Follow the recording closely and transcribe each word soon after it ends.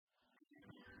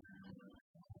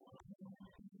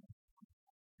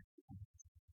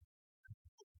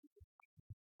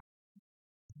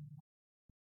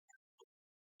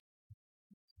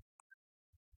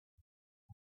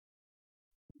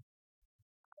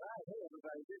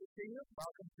everybody. Good to see you.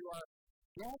 Welcome to our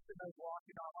guests and those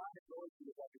watching online. It's always good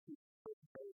to have you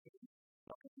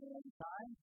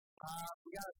time. We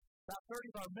got about 30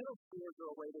 of our middle schoolers are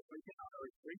away this weekend on a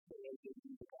retreat.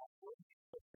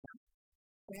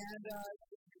 And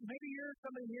maybe you're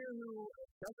somebody here who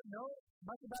doesn't know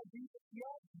much about Jesus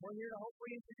yet. We're here to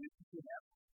hopefully introduce you to him.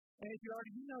 And if you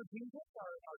already do know Jesus,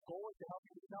 our goal is to help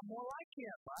you become more like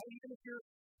him, right? Even if you're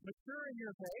mature in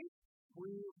your faith,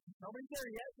 nobody's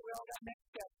there yet, so we all got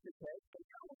next steps to take. But,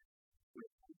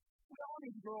 we all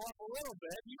need to grow up a little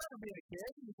bit. You remember being a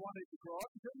kid, you just wanted to grow up.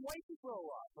 You couldn't wait to grow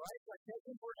up, right? It's like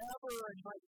taking forever, and you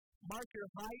might mark your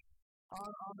height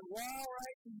on the wall,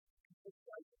 right? And it's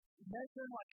like you mention,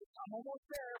 like, I'm almost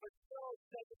there, but still, it's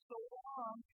taking so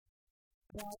long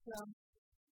that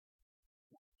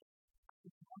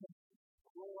just want to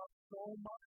grow up so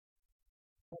much.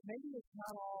 But maybe it's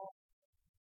not all.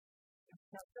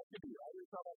 It's not such a deal. I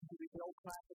just thought that maybe the old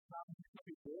classic song is going to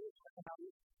be good.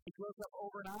 He grows up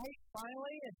overnight,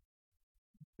 finally, and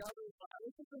discovers,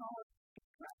 this isn't all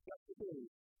it's cracked up to be.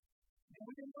 And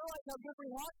we didn't realize how good we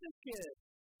want this kid.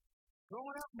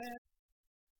 Growing up meant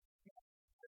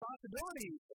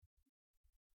responsibilities,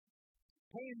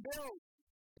 paying bills,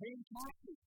 paying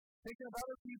taxes, thinking of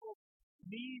other people's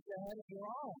needs ahead of your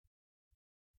own.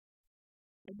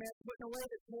 It meant putting away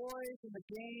the toys and the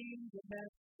games. It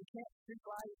meant you can't treat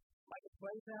life like a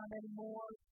playground anymore.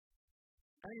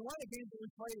 I mean, one of the games that we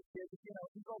played as kids, if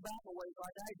you go back a ways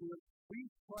like I do, we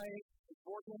play a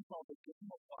board game called the Game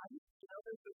of Life.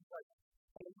 This is like,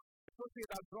 it's supposed to be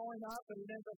about growing up, but it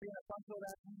ends up being a fun little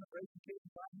afternoon of racing kids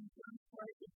and buying insurance,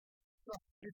 right? So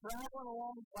you're traveling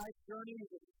along life's journey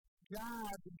with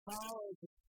jobs and college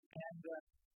and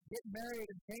getting married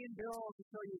and paying bills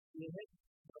until you hit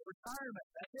retirement.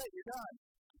 That's it. You're done.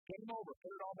 Game over. Put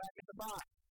it all back in the box.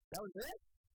 That was it?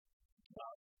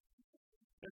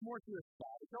 There's more to it.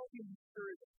 Adulting sure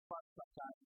is fun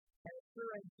sometimes. And it sure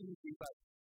ain't easy, but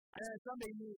some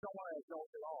days you don't want to adult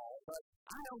at all. But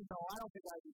I don't know. I don't think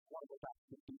I just want to go back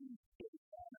to being kids.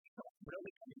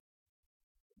 Really,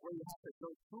 where you have to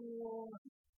go to school and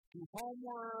do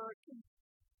homework and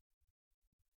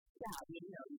you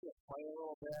get to play a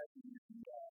little bit and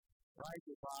ride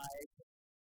your bike.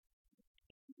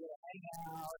 You get to hang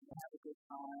out and have a good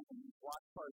time and watch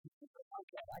cartoons.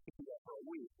 Okay, I could do that for a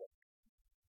week. But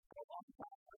a long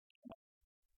time.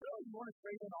 Really, you want to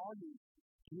trade in all your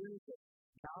years of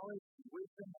knowledge,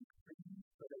 wisdom, and experience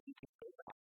so that you can go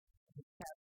back and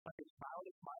have like a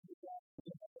childish mind again,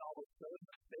 and all those silly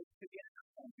mistakes again. I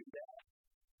won't do that.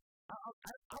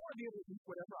 I want to be able to eat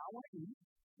whatever I want to eat.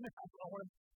 I want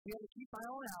to be able to keep my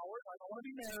own hours. I don't want to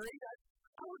be married.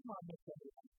 I wouldn't want to miss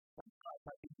anything.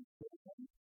 I can do citizens.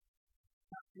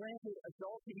 Now, granted,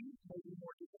 adulting may be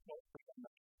more difficult for them.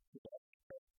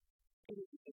 It is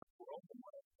a different world than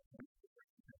what it's been.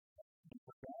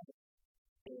 For that,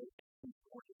 it's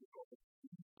more difficult.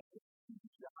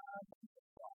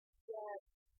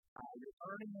 You're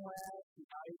earning less.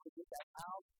 You're not able to get that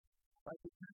out. Like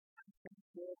the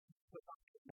put on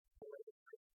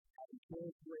having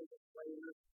kids, raising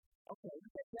later. Okay, you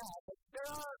get that, but there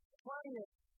are plenty of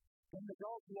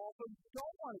adults who also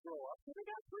don't want to grow up, so they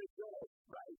got pretty good,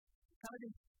 right? Kind of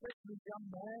these young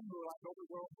men who are like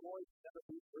overgrown boys who never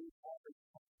be free, always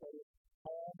stay at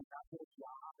home and not get a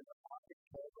job and don't want to get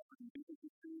killed or do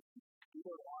business food.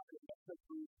 People want to get the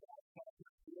food and can't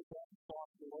do it then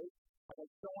off the way, but they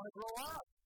don't want to grow up.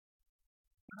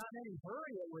 Not in any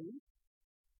hurry, at least.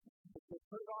 They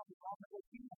put it off as long as they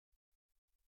can.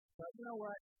 But you know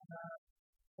what?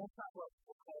 That's not what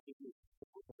we're called to do.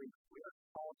 We are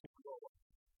called to grow up.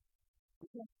 We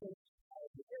can't say,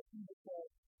 the person that says,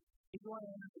 if you want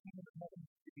to enter the kingdom of heaven,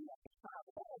 to be like a child,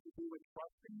 that has to do with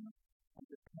trusting and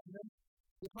dependence.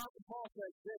 The Apostle Paul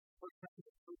says this, for example,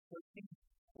 in verse 13,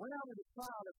 when I was a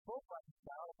child, I spoke like a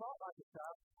child, I thought like a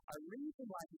child, I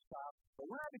reasoned like a child, but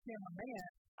when I became a man,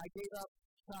 I gave up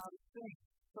childish things.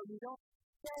 So you don't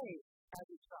stay as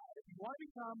a child. If you want to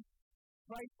become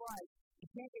Christ-like, you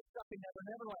can't get stuck in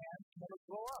Neverland and never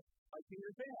grow up like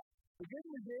Peter said. The good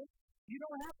news is, you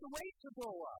don't have to wait to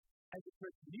grow up as a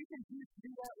Christian. You can choose to do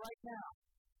that right now.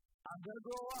 I'm going to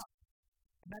grow up.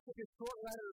 And that's like a short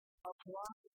letter of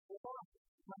Colossians.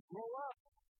 I'm going to grow up.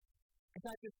 In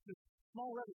fact, this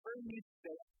small letter, very neat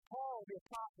today. Paul, the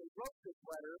apostle, wrote this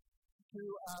letter to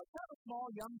kind of a small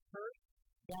young church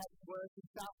that was in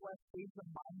southwest Asia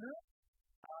Minor.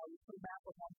 We put a map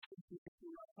of one of the people who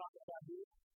are talking about here.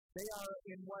 They are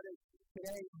in what is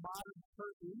today modern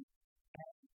Turkey,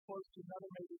 and close to another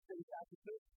major city,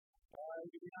 Ephesus.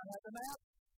 Do we not have the map?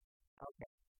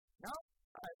 Okay. No?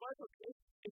 All right, well, it's okay.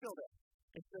 It's still there.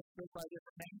 It's just goes by a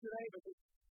different name today, but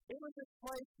It was this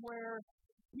place where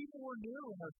people were new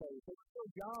in their faith. They were still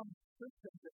young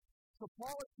Christians. So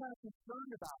Paul was kind of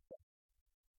concerned about them.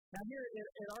 Now here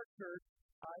at our church,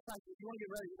 in fact, if you want to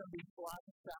get ready, you're going to be in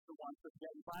Colossians chapter 1. So if you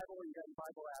got your Bible or you got your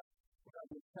Bible app, we're going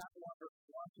to be in chapter 1, verses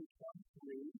 1 through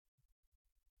 23.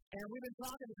 And we've been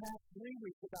talking the past 3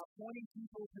 weeks about pointing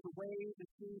people to the way, the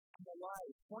truth, and the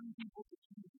life. Pointing people to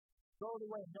Jesus. Go the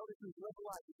way, know the truth, live the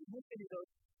life. If you miss any of those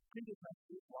previous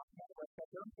messages, watch them on the website.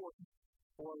 They're important.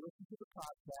 Or listen to the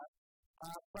podcast.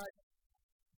 But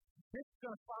this is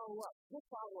going to follow up. We'll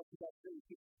follow up with that series.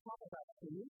 We'll talk about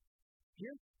it.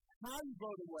 Here's how you go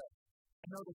the way and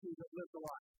know the truth and live the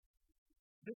life.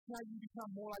 This is how you become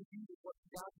more like Jesus, what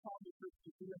God's called you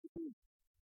to do and to do.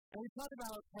 And we talked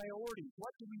about our priorities.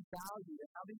 What do we value and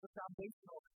how these are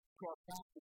foundational to our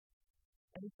practice.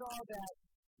 And we saw that,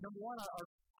 number one, our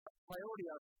priority,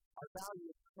 our value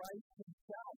is Christ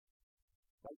himself.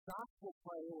 Like gospel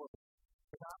priority.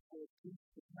 The gospel of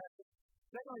Jesus' message.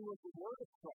 Secondly was the word of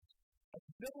Christ. That's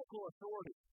biblical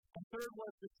authority. And third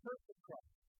was the church of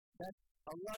Christ. That's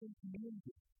a loving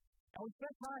community. And we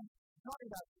spent time talking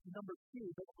about number 2,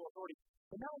 biblical authority.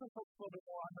 But now we're going to focus a little bit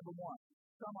more on number 1.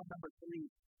 Some on number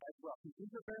 3 as well. Because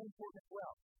these are very important as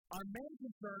well. Our main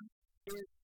concern is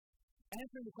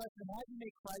answering the question, have you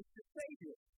made Christ your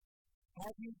Savior?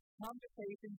 Have you come to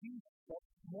faith in Jesus? That's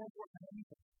more important than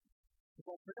anything.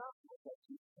 Because the gospel that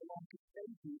Jesus alone can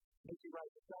save you, makes you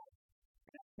right with God.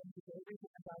 And that changes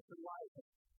everything about your life and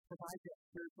provides that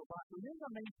spiritual life. So here's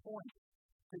our main point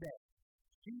today.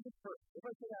 Jesus first.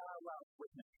 Everybody say that out loud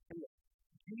with me.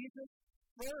 Jesus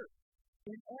first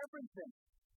in everything.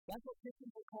 That's what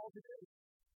Christians are called to do.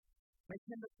 Make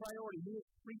him the priority. He is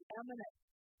preeminent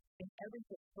in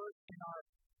everything. First in our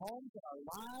homes, in our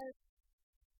lives,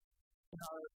 in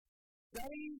our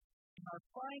studies, in our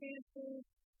finances,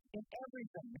 in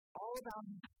everything. It's all about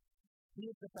him. He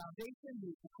is the foundation. He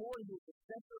is the core. He is the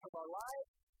center of our life.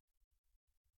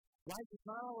 Life is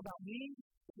not all about me.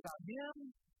 It's about him.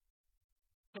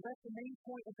 So that's the main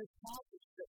point of this passage,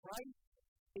 that Christ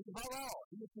is above all.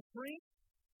 He is supreme.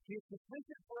 He is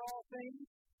sufficient for all things.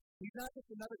 He's not just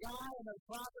another guy, another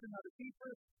prophet, another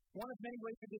teacher. One of many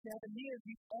ways to get to heaven. He is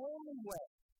the only way.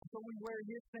 So we wear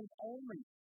his things only.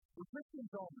 We're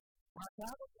Christians only. We're not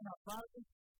Catholics, we're not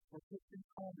Protestants. We're Christians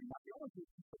only. Not the only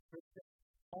Christians, but Christians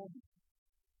only.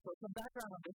 So some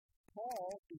background on this.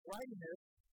 Paul is writing this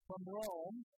from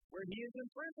Rome, where he is in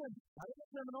prison. Not as a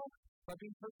criminal, but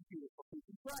being persecuted for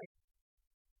preaching Christ.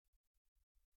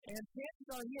 And chances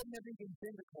are he had never even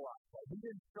been to Colossae. He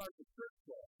didn't start the church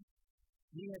there.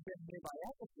 He had been nearby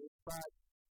Ephesus, but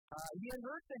he had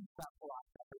heard things about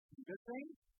Colossae. Some good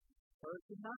things, heard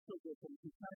some not so good things.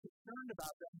 He's kind of concerned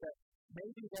about them, that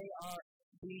maybe they are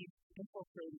being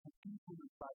infiltrated and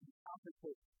influenced by some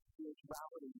counterfeit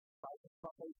spirituality, by some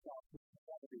buffet style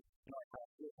Christianity. You know, I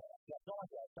can't do that. Yeah, don't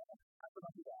like that. I'm not going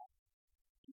to do that.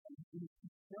 And he's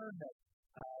concerned that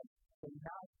they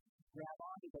not grab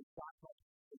onto the doctrine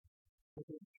that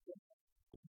they need to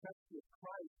accept with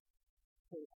Christ.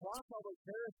 So across all those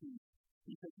heresies,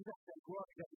 he says you have to grow up,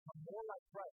 you have to become more like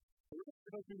Christ. So we're just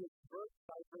going to do this verse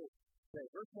by verse. Okay,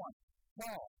 verse 1.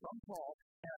 Paul, from Paul,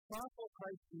 an apostle of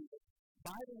Christ Jesus,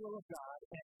 by the will of God,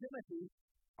 and Timothy,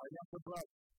 our younger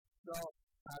brother. So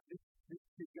this is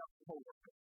his young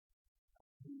co-worker.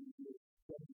 He is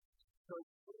getting church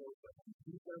with him.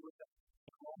 He's there with them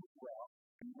at home as well.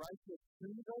 He writes this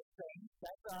through those things.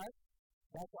 That's us.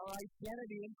 That's our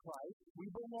identity in Christ. We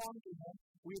belong to him.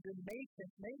 We've been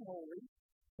made holy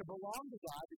to belong to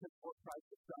God because of what Christ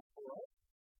has done for us.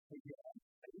 Again,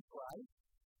 that is right.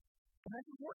 And that's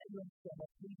important to understand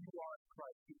that who you are in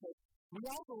Christ, because we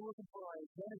also are looking for our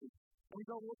identity. And we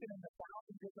go looking in the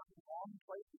thousands of wrong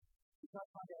places. We try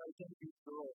to find our identity in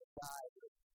girls and guys,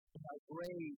 in our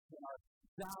grades, in our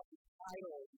jobs,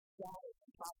 titles, status,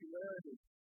 and popularity.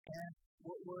 And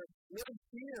we're living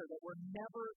fear that we're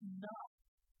never enough.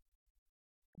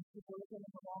 And people are looking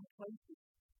in the wrong places.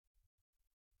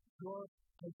 Your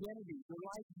identity, your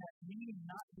life has meaning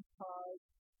not because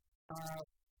of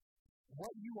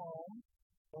what you own,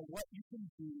 or what you can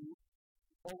do,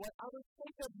 or what others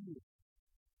think of you.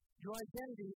 Your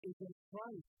identity is in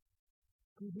Christ,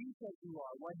 who he says you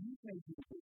are, what he made you to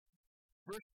be.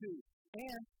 Verse 2,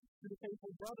 and to the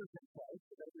faithful brothers in Christ,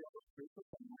 so that we are spiritual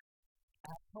family,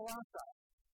 at Colossae.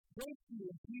 Grace to you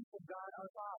and peace from God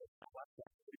our Father.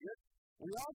 That's pretty good.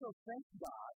 We also thank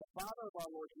God, the Father of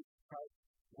our Lord Jesus Christ,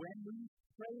 when we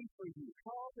pray for you.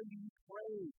 Call to you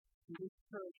pray to this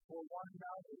church for one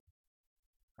another.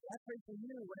 I pray for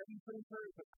you whenever you put in prayer,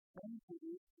 but pray for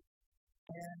you.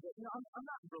 And, I'm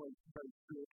not really very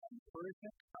good at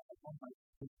encouragement. I'm like one of my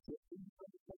specific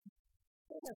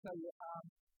but got to tell you,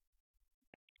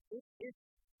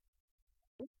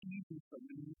 it's easy for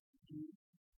me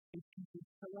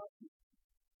to love you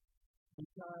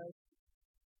because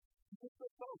it's for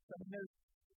folks. I mean,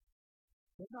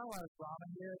 there's not a lot of drama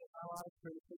here. There's not a lot of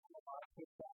criticism, a lot of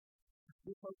pushback.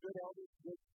 We're so good elders,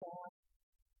 good staff,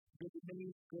 good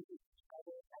news, good each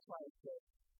other. That's why it's good.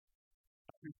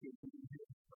 I appreciate being here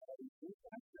for all these things.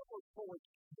 And I still look forward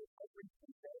to it every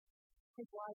Sunday.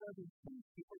 Because lives are these things.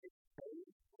 People get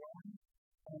saved, growing,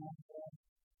 and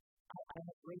I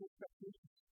have great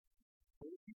expectations.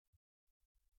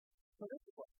 So this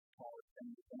is what Paul is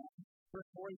saying to them.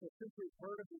 Verse 4, he says, since we've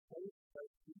heard of your faith,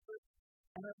 Christ Jesus,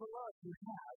 and of the love you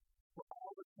have for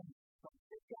all the saints.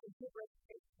 You've got a good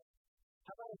reputation.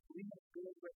 How about if we have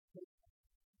good reputation?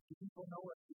 Do people know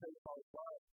us because of our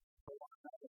love for one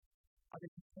another? Are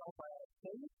they compelled by our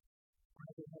faith, or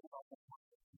are they know about the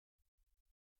conflict?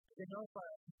 Are they know by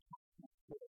our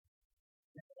conflict?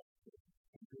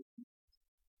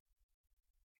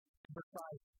 Verse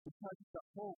 5, because of the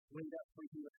hope laid up for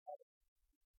you in heaven.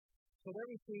 So there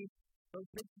we see those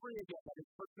big three again. That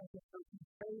is 1 Corinthians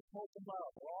 13, faith, hope, and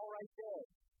love. We're all right there.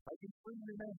 I can freely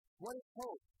remain. What is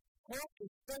hope? Hope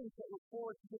is faith that looks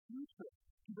forward to the future,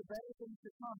 to the better things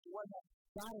to come, to what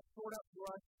God has stored up for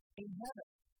us in heaven.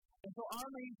 And so our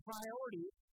main priority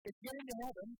is getting to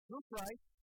heaven through Christ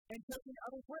and taking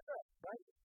others with us, right?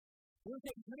 We're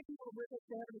taking as many people with us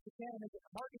to heaven as we can and make it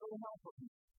hard to go to hell for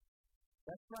people.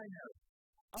 That's primary.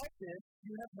 Of this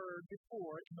you have heard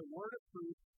before in the word of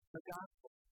truth, the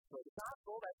gospel. So the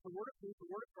gospel, that's the word of truth,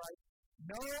 the word of Christ.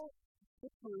 Know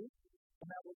the truth, and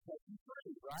that will set you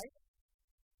free, right?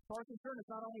 So our concern is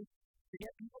not only to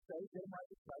get people saved, get them right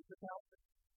with Christ, but help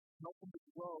them to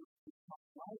grow to become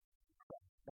like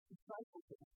Christ. That's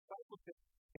discipleship. Discipleship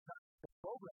is not the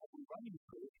program that we're running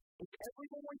through. It's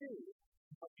everything we do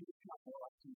to help you become more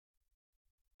like Jesus.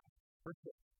 Verse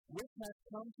 6. Which has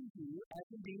come to you, as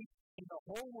indeed in the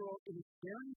whole world it is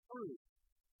bearing fruit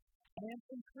and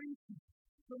increasing.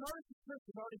 So notice the church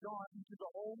has already gone into the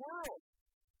whole world.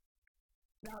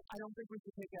 Now, I don't think we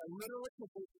should take that literally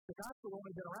because the gospel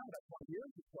only been around about 20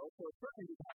 years or so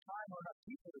certainly we have time or enough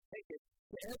people to take it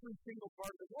to every single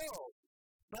part of the world.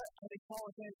 But I think Paul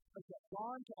is saying it's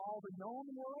gone to all the known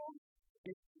world.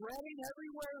 It's spreading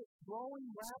everywhere, it's growing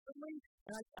rapidly.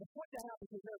 And I point that out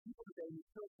because there are people today who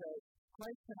still say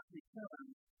Christ cannot return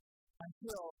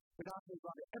until the gospel is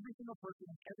gone to every single person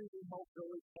in every remote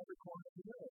village, every corner of the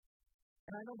earth.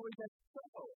 And I don't believe that's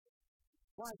so.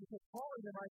 Why? Because Paul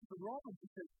even writes to the Romans, he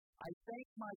says, I thank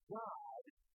my God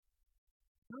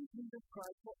through Jesus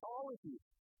Christ for all of you,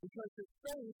 because the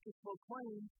faith is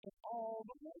proclaimed in all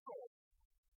the world.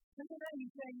 And today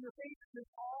he's saying your faith is in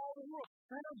all the world.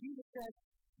 I know Jesus said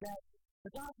that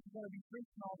the gospel is going to be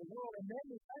preached in all the world, and then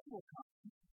the end will come.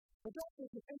 But don't get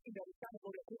to thinking that it's got to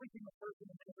go to every single person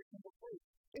in every single place.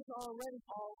 It's already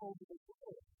all over the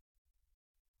world.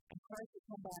 And Christ will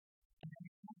come back and then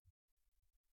he's coming.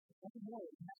 There's nothing more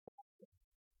than that.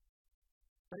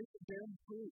 Faith is bearing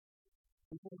fruit.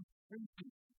 It's bearing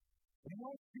fruit. We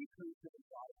won't see fruit in a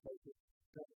lot of places,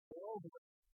 but it's all over.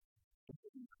 It's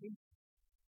increasing.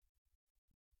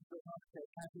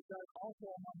 As it does also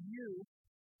among you,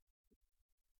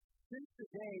 since the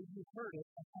day you heard it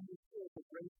and understood the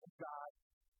grace of God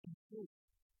in truth.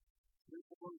 There's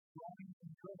the word growing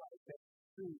in your life, that's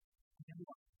truth in your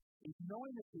life. It's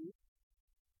knowing the truth,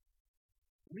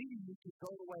 leading you to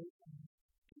go away and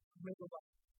live a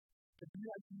life. To be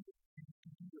like Jesus and to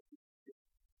do what Jesus did.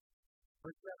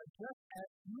 Verse 7, just as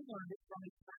you learned it from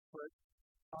his experts,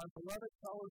 our beloved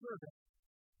fellow servant,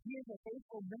 he is a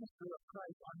faithful minister of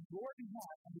Christ on your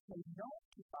behalf and became known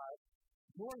to us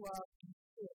your love and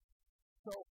spirit.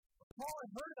 So, Paul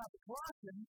had heard about the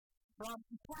Colossians from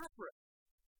Epaphras,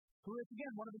 who is,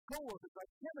 again, one of his co-workers,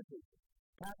 like Timothy.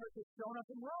 Epaphras has shown up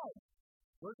in Rome.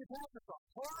 Where's Epaphras from?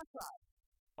 Colossae,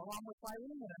 along with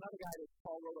Philemon, another guy that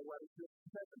Paul wrote a letter to.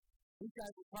 These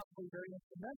guys were probably very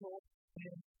instrumental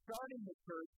in starting the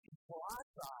church in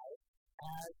Colossae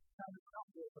as kind of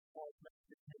couple of Paul's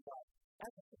messages in God.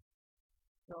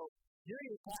 So, here he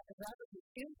is, Epaphras is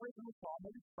in prison with Paul,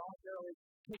 maybe voluntarily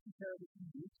taking care of his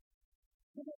needs.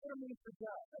 Look at what a minister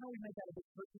does. I know we make that a big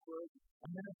perfect word, a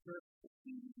minister,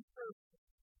 he serves.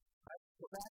 Right? So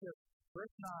back to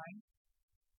verse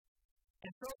 9.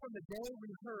 And so from the day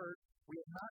we heard, we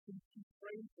have not ceased to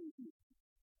pray for you.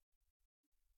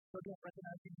 So again,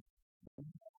 recognizing that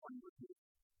we have one with you.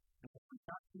 And if we've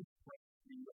not ceased to pray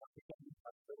for you, once again, we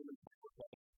have literally prayed for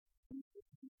you.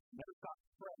 We never stop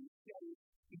praying.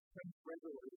 We pray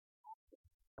regularly.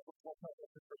 That's what Paul tells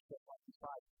us in verse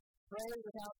 5. Pray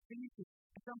without ceasing.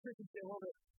 And some Christians say, well,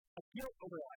 there's a guilt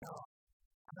over that. No.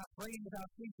 praying without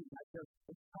ceasing.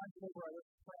 It's time to over our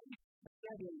praying.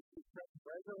 Instead, we pray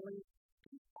regularly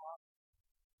and talk.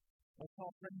 Let's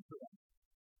all pray for them.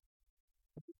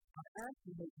 I ask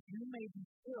you that you may be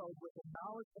filled with the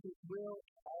knowledge of His will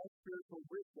and all spiritual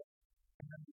wisdom and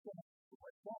understand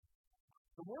what's that.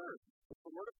 The Word. It's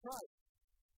the Word of Christ.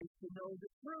 It's to know the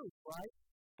truth, right?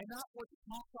 And not what's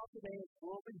talked about today as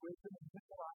worldly wisdom and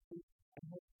philosophy and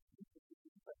what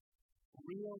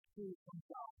real truth from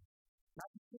God. Not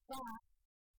just the fact,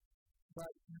 but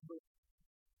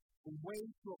the way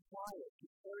to apply it, to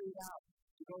carry it out,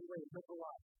 to go away and live a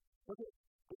life. Look at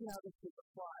how this is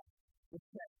applied. It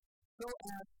says, so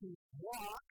as to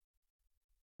walk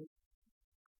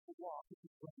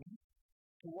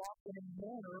in a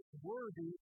manner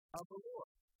worthy of the Lord.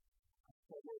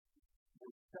 So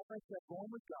we're step by step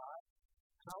going with God,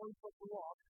 how we're supposed to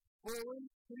walk, fully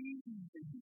pleasing to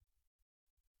Him.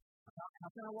 How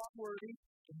can I walk worthy?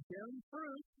 In bearing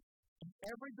fruit, in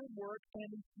every good work, and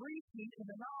increasing in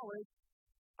the knowledge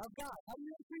of God. How do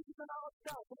you increase in the knowledge of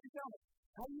God? What do you tell me?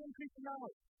 How do you increase in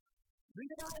knowledge? Read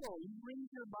the Bible. You read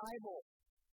your Bible,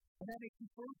 and that makes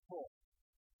you fruitful.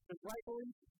 The right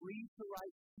belief leads to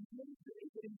right behavior.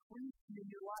 It can increase in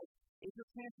your life. It's a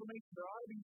transformation. There ought to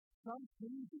be some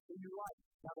changes in your life.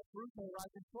 Now, the fruit may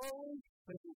rise slowly,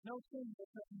 but if there's no change,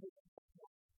 there's nothing to do.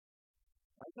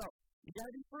 Right? So, you got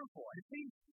to be fruitful. And see,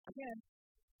 again,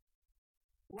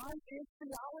 life is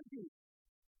theology.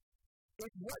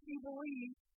 It's what you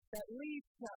believe that leads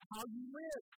to how you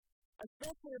live,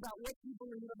 especially about what you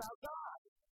believe about God.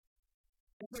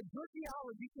 And so good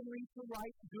theology can lead to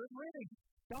right, good living.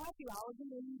 Bad theology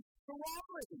leads to wrong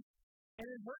living. And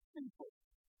it hurts people.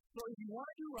 So if you want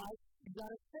to do right, you've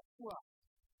got to fix right.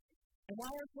 And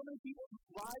why are so many people's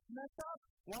lives messed up?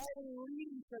 Why are they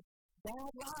leading such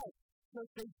bad lives? Because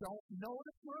they don't know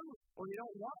the truth, or they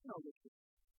don't want to know the truth.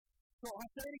 So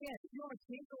I'll say it again. If you want to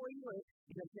change the way you live,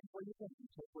 you got to change the way you think. You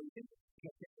change the way you think. You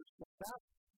got to change what you think about.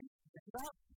 Think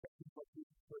about. You got to change what you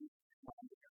think.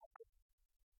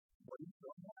 What do you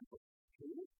feel about it?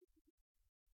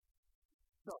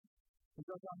 So, it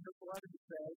goes on verse 11 to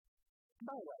say,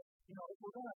 by the way, if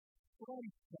we're going to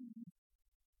be changed,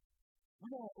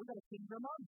 we're going to change our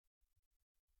money.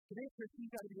 Today, Christians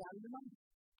got to be out of your money.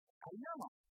 Out of your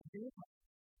money.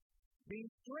 Being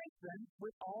strengthened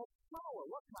with all power.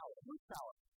 What power? Whose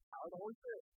power? Power of the Holy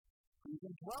Spirit. Who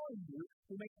can dwell in you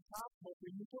to make it possible for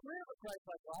you to live a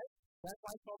Christ-like life. That's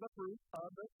why it's called the fruit of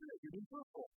the Spirit. You're being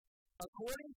fruitful.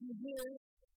 According to His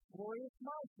glorious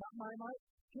might, not my might,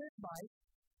 His might,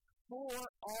 for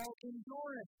all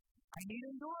endurance. I need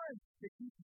endurance to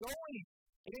keep going.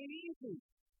 It ain't easy.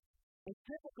 It's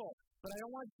difficult, but I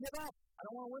don't want to give up. I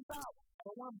don't want to limp out. I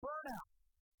don't want to burn out.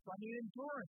 So I need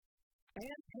endurance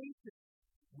and patience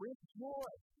with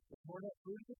joy. The word that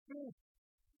fruit of the Spirit.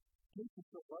 Patience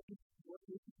for what is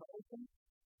the open?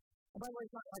 And by the way,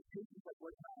 it's not like patience like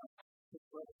what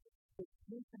it's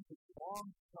patience is long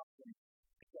suffering.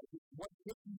 It's what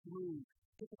gets you through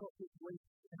difficult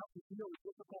situations and help you deal with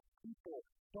difficult people.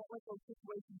 Don't let those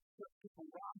situations people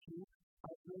around you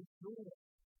go through it.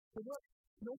 So look,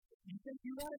 you think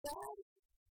you got it bad?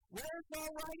 Where's Paul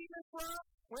writing this from?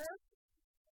 Where?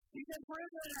 He's in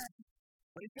prison.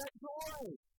 But he's got joy.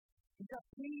 He's got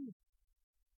peace.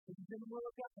 He's in the will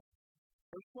of God.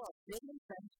 Verse 12, giving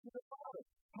thanks to the Father.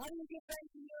 How do you give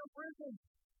thanks when you're in prison?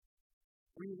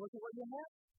 When you look at what you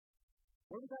have?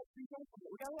 What does that be thankful for?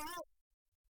 We got a lot.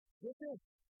 Get this.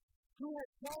 Who has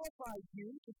qualified you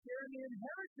to share the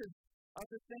inheritance of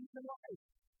the saints in life?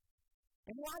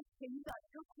 And why?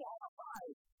 You're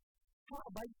qualified. How?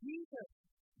 By Jesus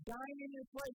dying in your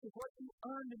place of what you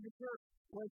earned in the church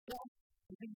was death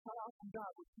to be cut off from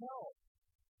God, was hell,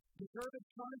 deserved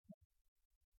punishment.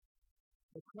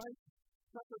 But Christ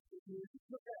suffered for you, He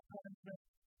took that punishment,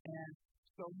 and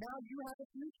so now you have a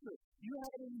future. You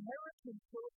have an inheritance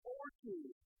to look forward to.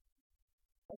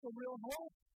 That's a real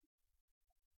hope.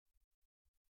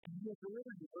 And He has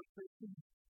delivered you, verse 13,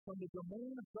 from the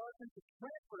domain of darkness and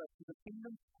transferred us to the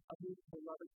kingdom of His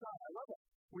beloved Son. I love it.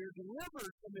 We are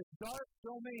delivered from this dark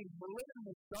domain. We're living in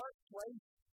this dark place,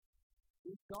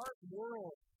 this dark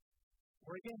world,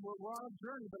 where again, we're on a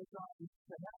journey, but it's not to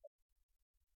heaven.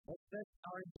 That's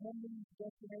our intended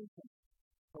destination.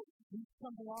 So He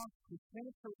comes along, He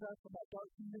transfers us from that dark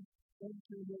kingdom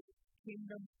into His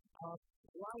kingdom of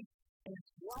light. And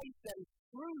it's light that is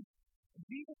truth. And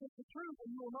Jesus is the truth, and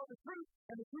you will know the truth,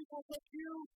 and the truth will set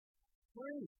you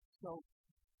free. So,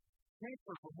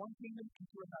 transfer from one kingdom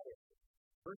into another.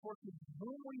 Verse 14,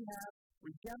 whom we have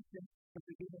redemption to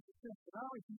forgive us of sins. So not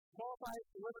only He qualified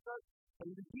to live with us, but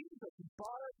He redeems us. He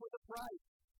bought us with a price.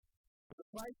 For the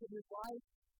price of His life,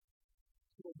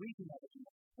 the region of it.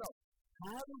 So,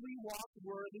 how do we walk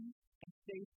worthy and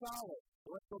stay solid?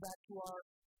 Let's go back to our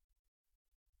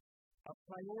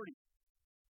priorities.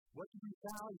 What do we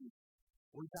value?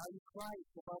 We value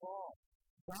Christ above all.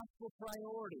 Gospel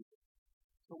priority.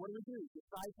 So what do?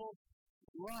 Disciples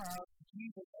love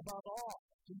Jesus above all.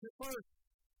 Jesus first.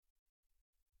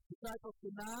 Disciples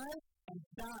deny and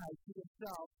die to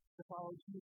themselves to follow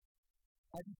Jesus.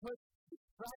 As you put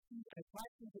distractions and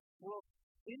attractions of the world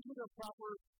into their proper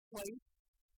place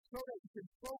so that you can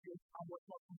focus on what's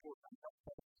most important.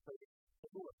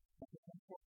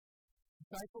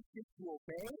 Disciples get to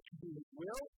obey and do His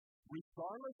will,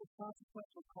 regardless of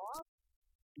consequential cost.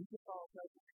 Jesus follows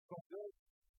Christ and so good.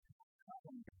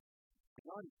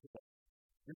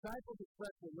 Disciples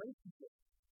express relationships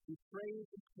through praise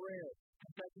and prayer,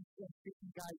 confessing sin,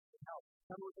 seeking guidance and help. In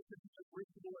other words, this isn't just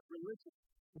ritual and religion.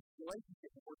 It's a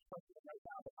relationship that we're expressing right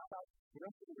now. But how about the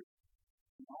rest of the week?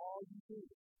 And all you do.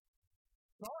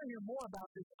 So I want to hear more about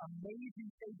this amazing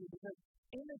Savior because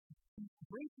in this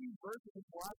brief few verses of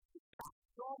what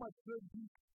so much good,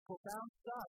 deep, profound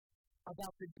stuff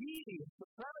about the deity and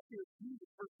supremacy of Jesus.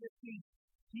 Verse 15,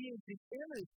 He is the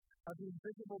image of the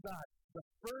invisible God, the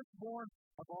firstborn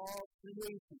of all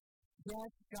creation.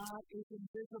 Yes, God is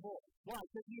invisible. Why?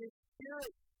 Because He is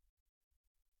spirit.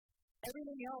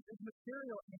 Everything else is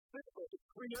material and physical. It's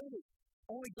created.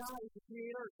 Only God is the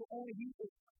creator, so only He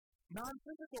is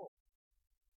non-physical.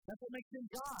 That's what makes Him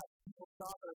God. People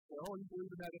stop us and say, oh, you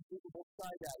believe in that invisible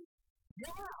side daddy.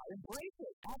 Yeah, embrace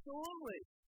it. Absolutely.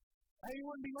 He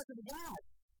wouldn't be much of a God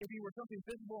if He were something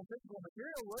visible and physical and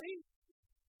material, would He?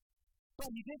 But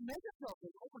He didn't make Himself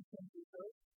His own thing, so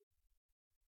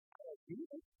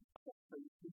Jesus.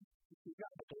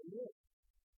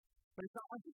 But it's not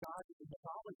like the God is the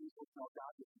mythology, so it's not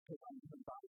God that you take on human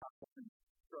body concept and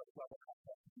throw it above the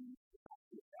concept of human,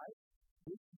 right?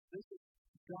 This is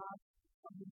God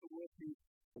coming to with you,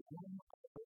 the womb of the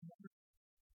first member,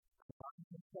 the body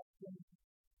conception,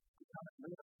 the kind of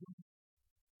live through,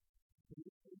 the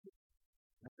education,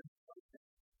 and the function.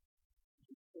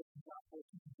 Jesus is not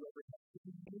working to do everything to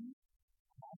be me,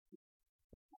 has to be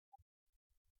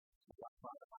so that's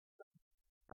why the myself.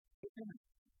 It's image.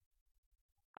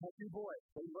 I have two boys.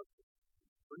 They look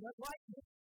pretty much like me.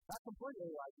 Not completely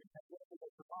like me. I look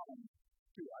like their mama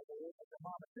too. I go look like their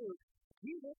mama too.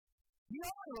 Jesus, he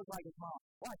only looked like his mom.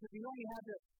 Why? Because he only had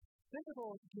the physical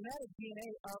genetic DNA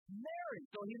of Mary.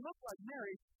 So he looked like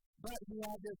Mary, but he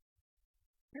had this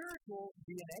spiritual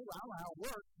DNA. Well, I don't know how it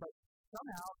works, but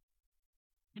somehow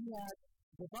he had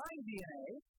divine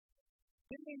DNA.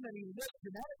 Didn't mean that he looked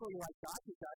genetically like God,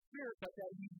 because God's spirit, but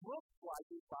that he looked like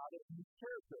his Father in his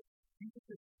character. Jesus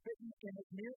is fitting in his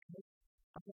nearness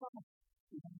of the Son.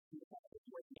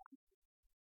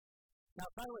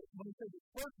 Now, by the way, when he says the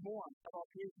firstborn of all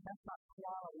creation, that's not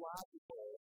chronological.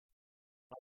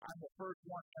 Like, I'm the first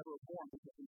one ever born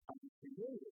because I'm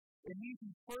created. It means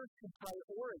he's first in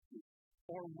priority,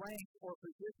 or rank, or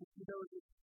position. There was this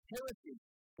heresy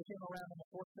that came around in the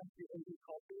 4th century AD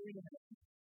called Arianism.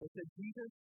 It said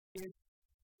Jesus is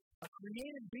a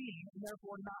created being and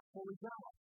therefore not fully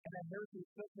God. And then there's this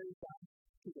book that is done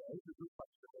today, the group of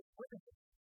witnesses.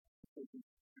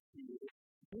 Created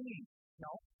being.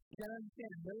 No, you got to understand,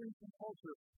 in Middle Eastern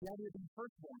culture, the idea of being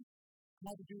firstborn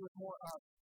had to do with more of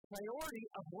priority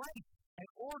of rank and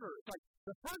order. It's like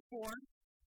the firstborn,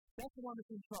 that's the one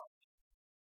that's in charge.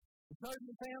 The charge of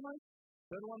the family,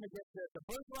 they're the one that gets the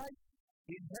birthright,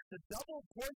 the double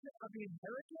portion of the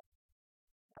inheritance.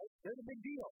 Right? They're the big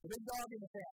deal, the big dog in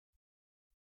the family.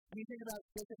 When you think about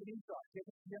Jacob and Esau,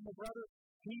 Jacob's younger brother,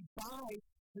 he buys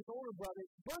his older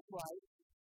brother's birthright,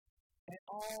 and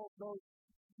all those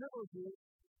privileges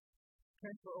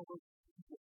transfer over to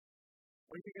Jesus.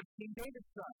 Or you think of King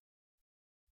David's son.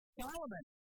 Solomon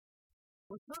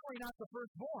was certainly not the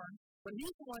firstborn, but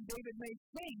he's the one David made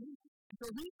king, and so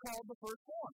he's called the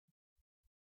firstborn.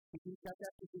 He's got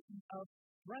that position of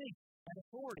rank and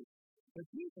authority. But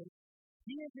Jesus,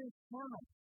 he is eternal.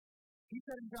 He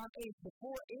said in John 8,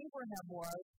 before Abraham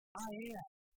was, I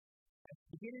am. At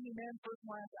the beginning and end, first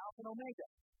and last, Alpha and Omega.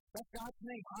 That's God's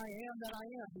name. I am that I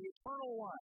am, the eternal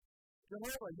one.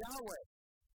 Jehovah, Yahweh,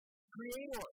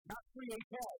 Creator, not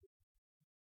created.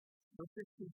 Verse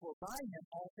 16, for by him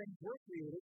all things were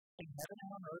created, in heaven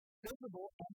and on earth,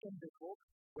 visible and invisible,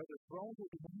 whether thrones or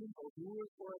dominions or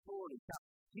rulers or authorities. Now,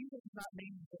 Jesus is not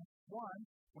named as one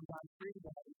when God created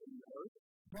the heavens and the earth,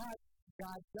 but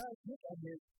God does look at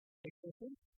his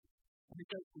existence, and he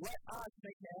says, let us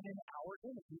make man in our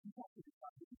image. We can talk to the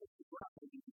Son because we're not going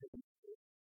to be taken to it.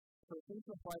 So it seems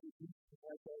to imply that Jesus is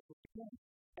like that for beginning.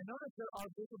 And notice there are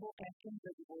visible and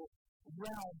invisible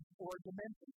realms or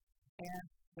dimensions. And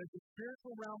there's the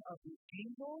spiritual realm of the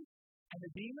angels and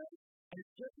the demons, and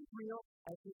it's just as real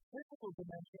as the physical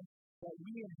dimension that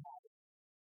we inhabit.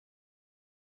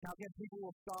 Now, again, people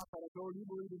will scoff at us, oh, you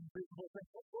believe in physical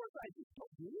things. Of course I do.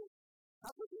 Don't you?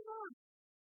 That's what you learn.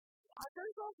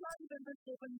 There's all kinds of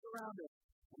invisible things around us.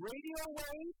 Radio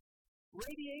waves,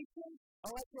 radiation,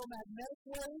 electromagnetic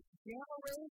waves, gamma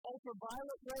rays,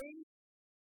 ultraviolet rays,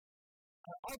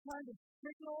 all kinds of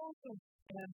signals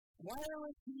and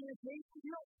wireless communication.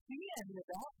 You don't see any of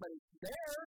that, but it's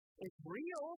there. It's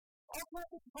real. All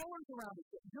kinds of colors around us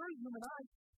that your human eyes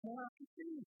cannot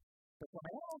perceive. But some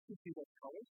animals can see those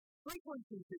colors.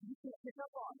 Frequencies that you can't pick up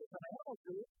on, but some animals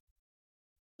do.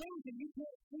 Things that you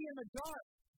can't see in the dark.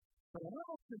 But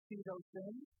animals can see those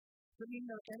things. Doesn't mean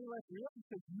they're any less real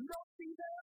because you don't see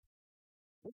them.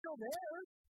 It's still there.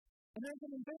 And there's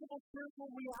an invisible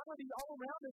spiritual reality all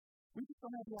around us. We just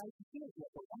don't have the eyes to see it yet,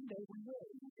 but one day we will.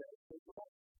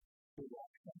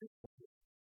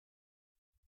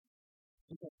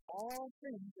 Because all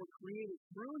things were created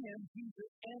through him,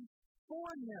 Jesus, and for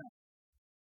him.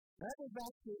 That goes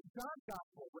back to John's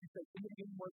Gospel, where he says, in the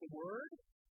beginning was the Word,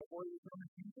 before he was known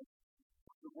as Jesus,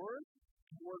 was the Word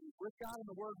was with God, and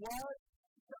the Word was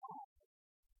God.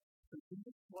 So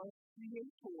Jesus was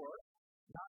creator,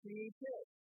 not created.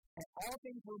 And all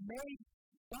things were made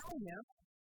by him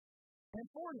and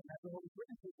for him. As the Holy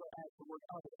Spirit says, as the word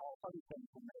other, all other things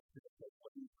were made.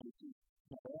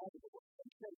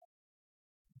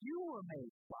 You were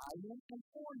made by him and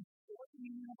for him. So what's the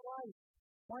meaning of life?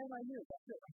 Why am I here? That's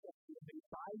it. You were made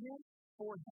by him,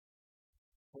 for him.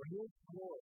 For his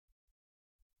glory.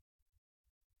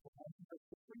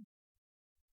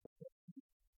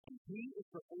 And he is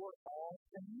before all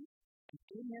things, and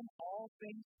in him all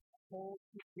things hold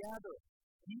together.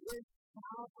 He is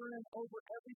sovereign over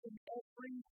everything,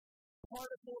 every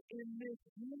particle in this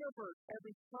universe,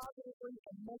 every positively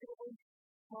and negatively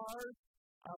charged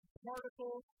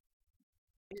particle,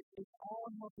 it's all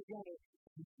in one together.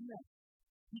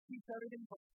 He keeps everything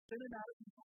from spinning out of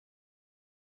control.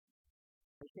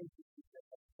 Okay, he keeps it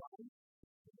from body.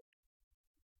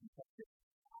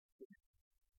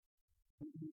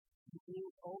 He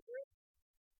rules over it.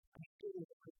 And it is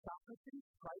a Christology.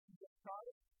 Christ is in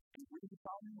charge. And we can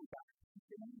follow him. We've got to keep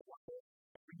him in the water.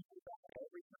 We need to back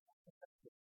every time.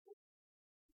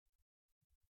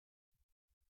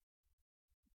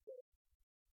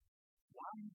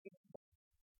 Why is it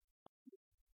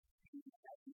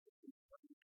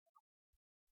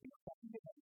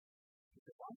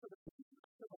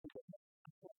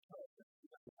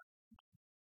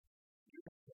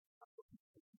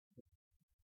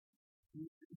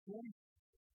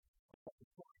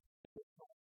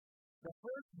the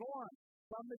firstborn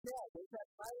from the dead? There's that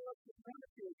title of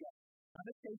supremacy again. In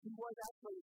this case, he was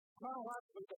actually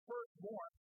chronologically the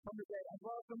firstborn from the dead, as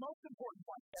well as the most important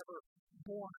one ever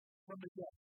born from the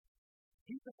dead.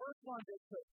 He's the first one that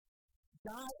could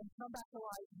die and come back to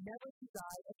life, never to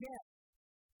die again.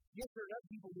 Yes, there are other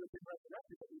people who have been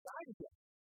resurrected, but he died again.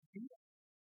 Jesus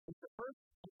is the first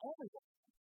and only one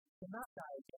to not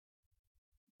die again.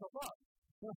 So look,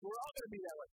 we're all going to be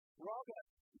that way. We're all going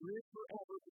to live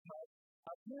forever because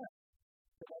of him.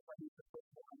 So that's why he's the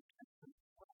first one.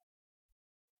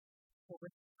 So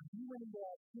when he went into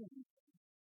that sin,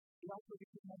 he also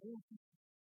became a new person.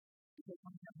 Because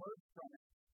when he emerged from it,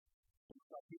 it was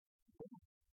like he was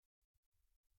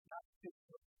not fit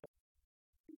for it.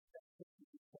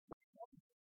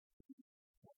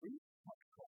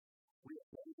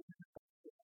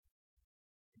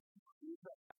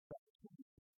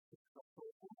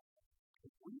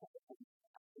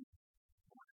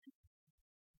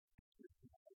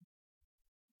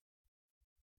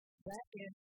 That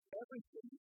in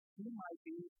everything, he might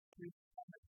be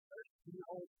the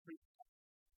old priest.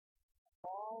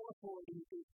 All authority is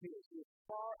his. He is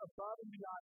far above and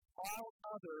beyond all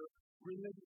other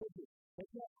religious figures. They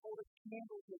can't hold a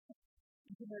candle to him.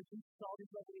 Even though Jesus saw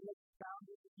these lovely lips found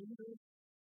in the universe,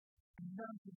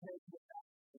 none compares with that.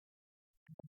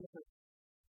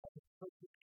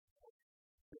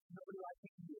 There's nobody like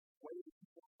him who is way to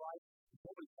keep his life.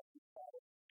 Nobody can do that.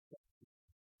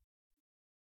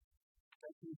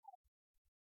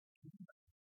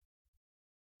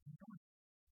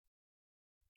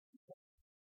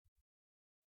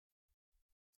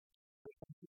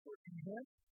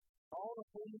 All the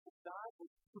fullness of God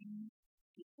was clean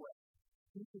his way.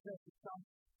 He possesses some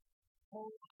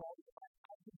whole quality of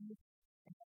attributes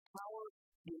and power.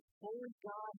 He is fully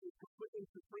God. He is completely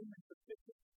supreme and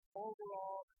sufficient over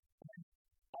all, and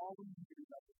all we need to do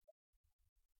is everything.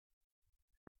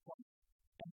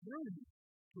 And through him,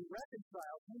 to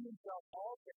reconcile to himself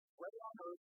all things, whether on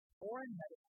earth or in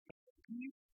heaven,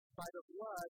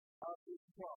 blood of his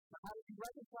cross. Now, how did he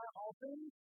reconcile all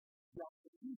things? Well,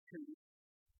 he chose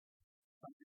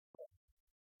something.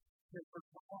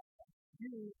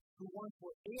 You who once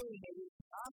were alienated,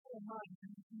 hostile in mind,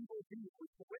 and evil deeds were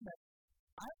women.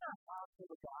 I'm not hostile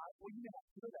to God. Well, you may not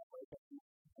feel that way, but you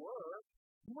were.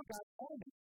 You were God's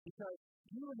enemy because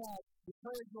you had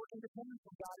declared your independence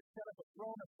from God instead of a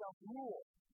throne of self-rule.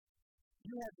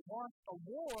 You had launched a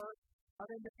war of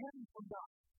independence from God,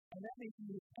 and that makes you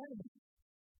his enemy.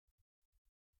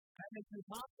 That makes you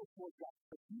hostile toward God.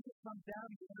 But Jesus comes down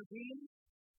and intervenes.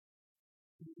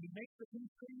 He makes the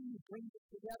peace treaty, he brings it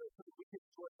together so that we can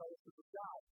enjoy fellowship with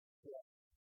God. Yeah.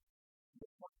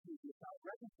 This one too is how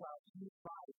reconciled to his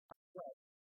body, ourselves,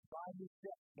 by his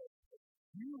death.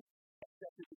 You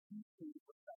accepted the peace treaty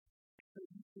with us. So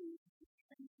you too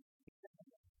can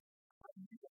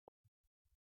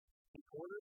in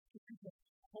order to be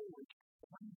holy,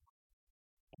 and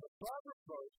above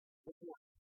reproach before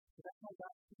him. So that's how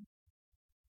God sees you.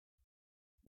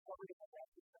 Already have that.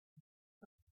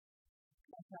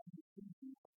 That's how he sees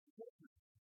you.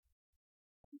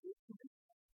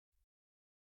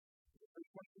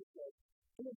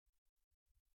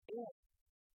 If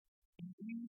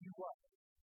indeed you are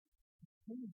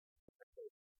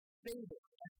stable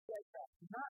and steadfast,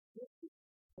 not drifting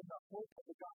in the hope of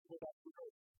the gospel that we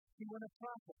know. See, when a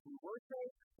prophet, we were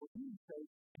saved, we're being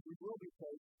saved, and we will be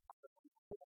saved.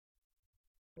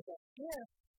 But that if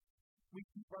we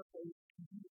keep our faith,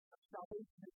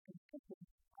 salvation is consistent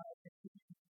and continues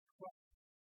to grow.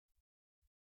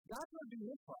 God's going to do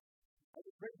his part. As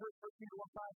the great verse 1 Peter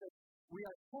 1:5 says, we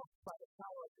are touched by the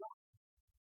power of God.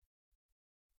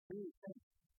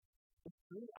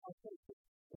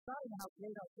 It's not even how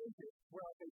great our faith is, where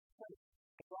our faith is placed.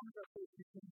 As long as our faith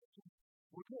continues to change,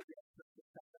 we will be able to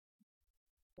success.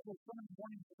 So there's so many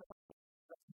warnings in the Bible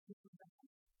that we should remember.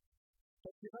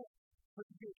 But give up.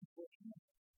 Persecution will change.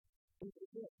 It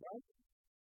is, right?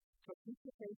 So keep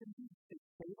your faith in Jesus. Stay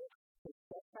stable. Stay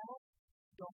steadfast.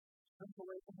 Don't shrink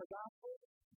away from the gospel.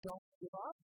 Don't give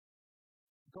up.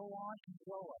 Go on and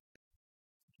grow up.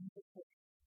 Jesus faith.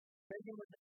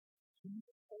 Regular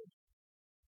Jesus faith.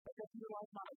 But that's your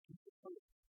life knowledge. Jesus faith.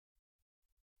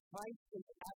 Christ is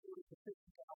absolutely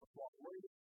sufficient to help us walk away.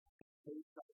 Stay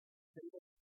stable.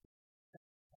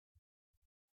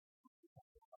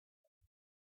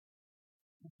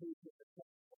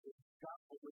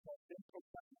 Gospel was called central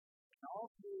covenant. And all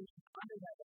creation under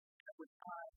heaven that was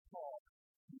time called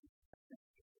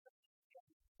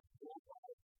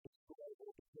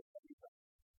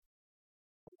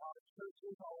a lot of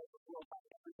churches all over the world, not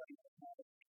everybody has had it.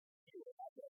 You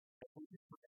have it. But we just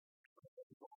put it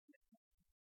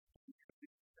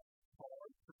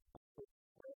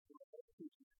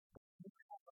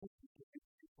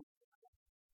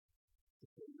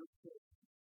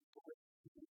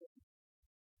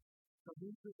so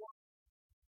these are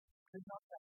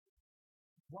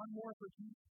one more for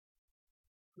Jesus.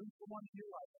 Who's the one in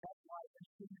your life? That's why this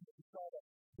student is called a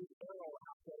big arrow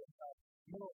out there in the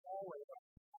middle hallway.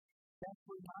 That's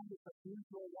to remind us of who's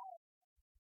your life.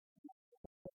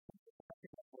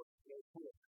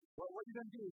 Well, what you're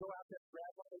going to do is go out there and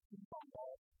grab one of those ping pong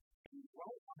balls and you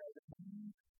roll on it the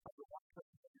name of the one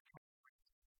person that you're trying to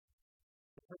reach.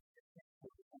 The person that you're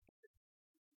trying to reach.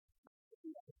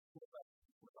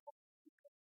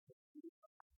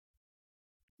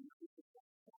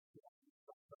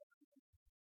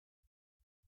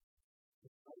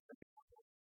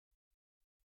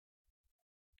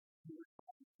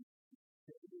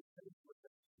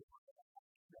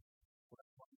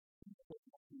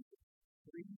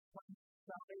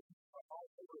 Salvation from all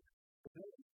over the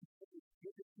village.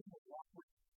 Give it to them, walk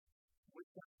with them.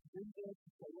 We've got to do this,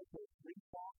 so look at three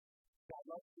walks. God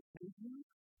loves to save you,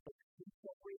 but you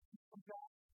separate you from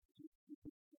God. You can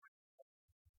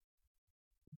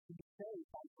be saved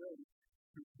by grace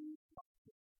through Jesus Christ.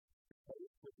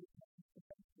 Faith with his name is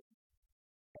effective.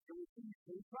 And you will see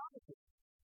three promises.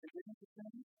 The goodness of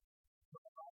things, from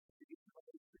the life of the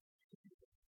eternal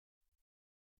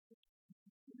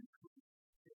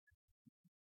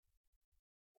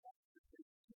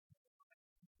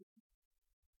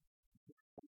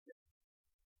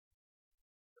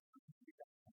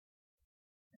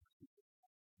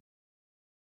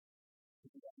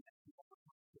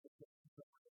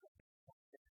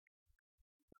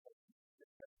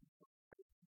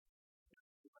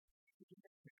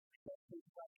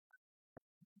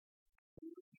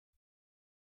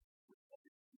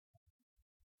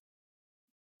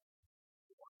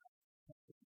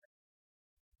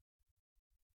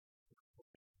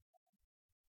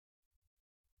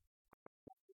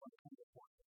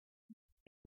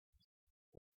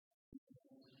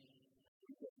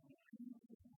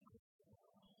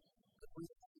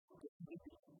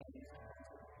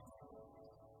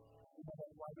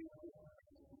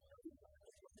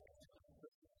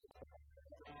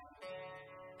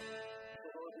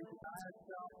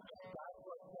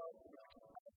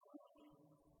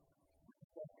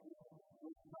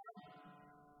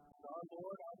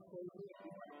Lord, our Savior,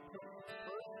 we must put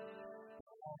first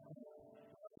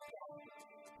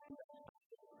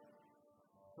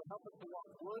so help us to walk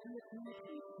worthy of you,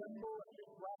 to resemble and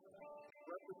reflect,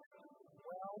 represent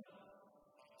well,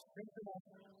 strengthen us,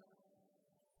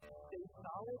 stay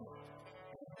solid,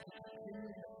 and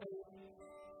continue to stay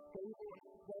stable and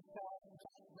steadfast,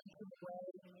 strengthened way,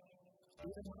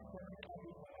 even when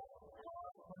things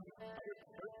are from the entire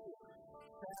church,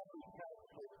 sadly,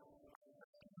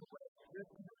 this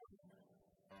is the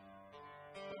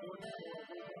Lord is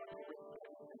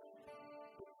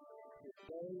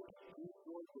today,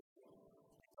 rejoice.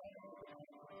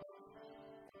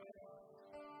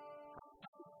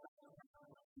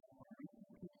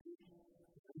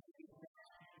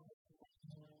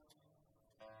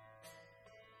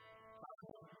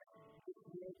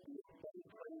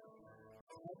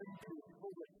 Heaven to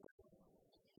full